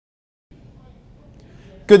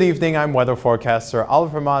Good evening, I'm weather forecaster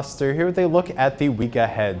Oliver Moster here with a look at the week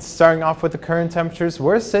ahead. Starting off with the current temperatures,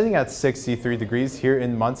 we're sitting at 63 degrees here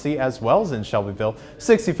in Muncie as well as in Shelbyville,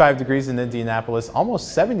 65 degrees in Indianapolis,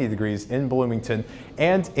 almost 70 degrees in Bloomington,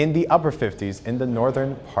 and in the upper 50s in the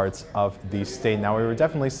northern parts of the state. Now, we were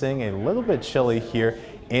definitely seeing a little bit chilly here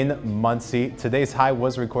in Muncie. Today's high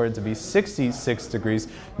was recorded to be 66 degrees.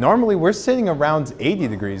 Normally we're sitting around 80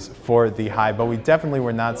 degrees for the high, but we definitely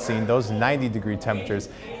were not seeing those 90-degree temperatures.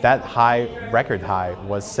 That record high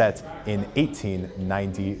was set in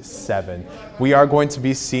 1897. We are going to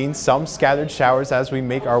be seeing some scattered showers as we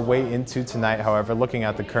make our way into tonight. However, looking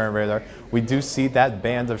at the current radar, we do see that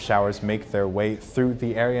band of showers make their way through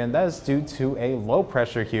the area, and that is due to a low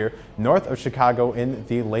pressure here north of Chicago in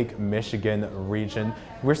the Lake Michigan region.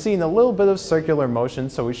 We're seeing a little bit of circular motion,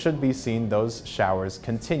 so we should be seeing those showers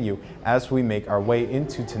continue as we make our way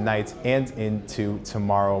into tonight and into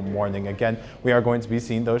tomorrow morning. Again, we are going to be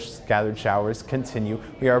seeing those scattered showers continue.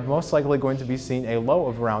 We are most likely going to be seeing a low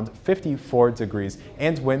of around 54 degrees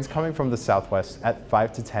and winds coming from the southwest at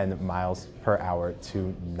 5 to 10 miles per hour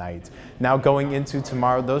tonight. Now, going into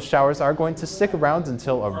tomorrow, those showers are going to stick around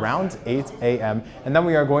until around 8 a.m. and then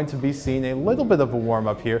we are going to be seeing a little bit of a warm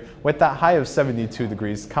up here with that high of 72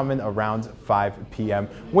 degrees coming around 5 p.m.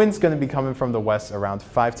 Winds going to be coming from the west around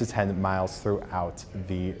 5 to 10 miles throughout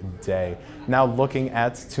the day. Now, looking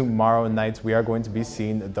at tomorrow night, we are going to be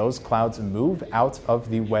seeing those clouds move out of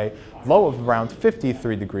the way. Low of around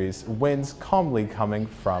 53 degrees, winds calmly coming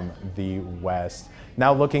from the west.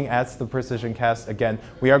 Now, looking at the precision cast, again,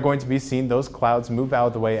 we are going to be seeing those clouds move out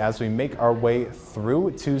of the way as we make our way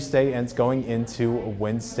through Tuesday and going into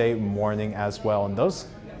Wednesday morning as well. And those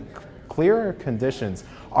clearer conditions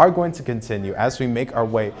are going to continue as we make our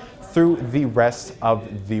way through the rest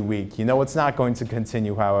of the week. You know what's not going to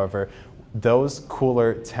continue, however? Those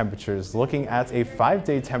cooler temperatures. Looking at a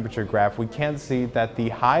 5-day temperature graph, we can see that the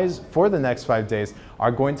highs for the next 5 days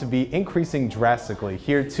are going to be increasing drastically.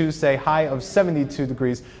 Here Tuesday, high of 72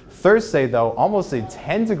 degrees. Thursday, though, almost a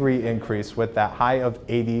 10-degree increase with that high of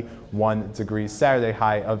 81 degrees. Saturday,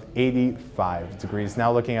 high of 85 degrees.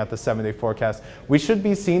 Now, looking at the 7-day forecast, we should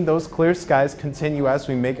be seeing those clear skies continue as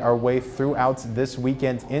we make our way throughout this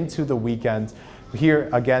weekend into the weekend. Here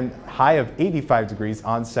again, high of 85 degrees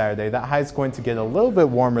on Saturday. That high is going to get a little bit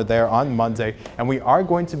warmer there on Monday, and we are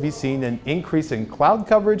going to be seeing an increase in cloud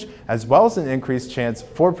coverage as well as an increased chance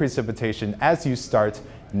for precipitation as you start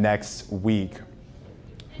next week.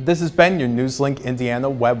 This has been your NewsLink Indiana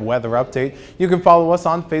web weather update. You can follow us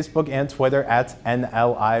on Facebook and Twitter at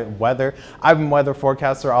NLI Weather. I've been weather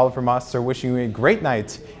forecaster Oliver Moster, wishing you a great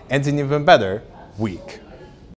night and an even better week.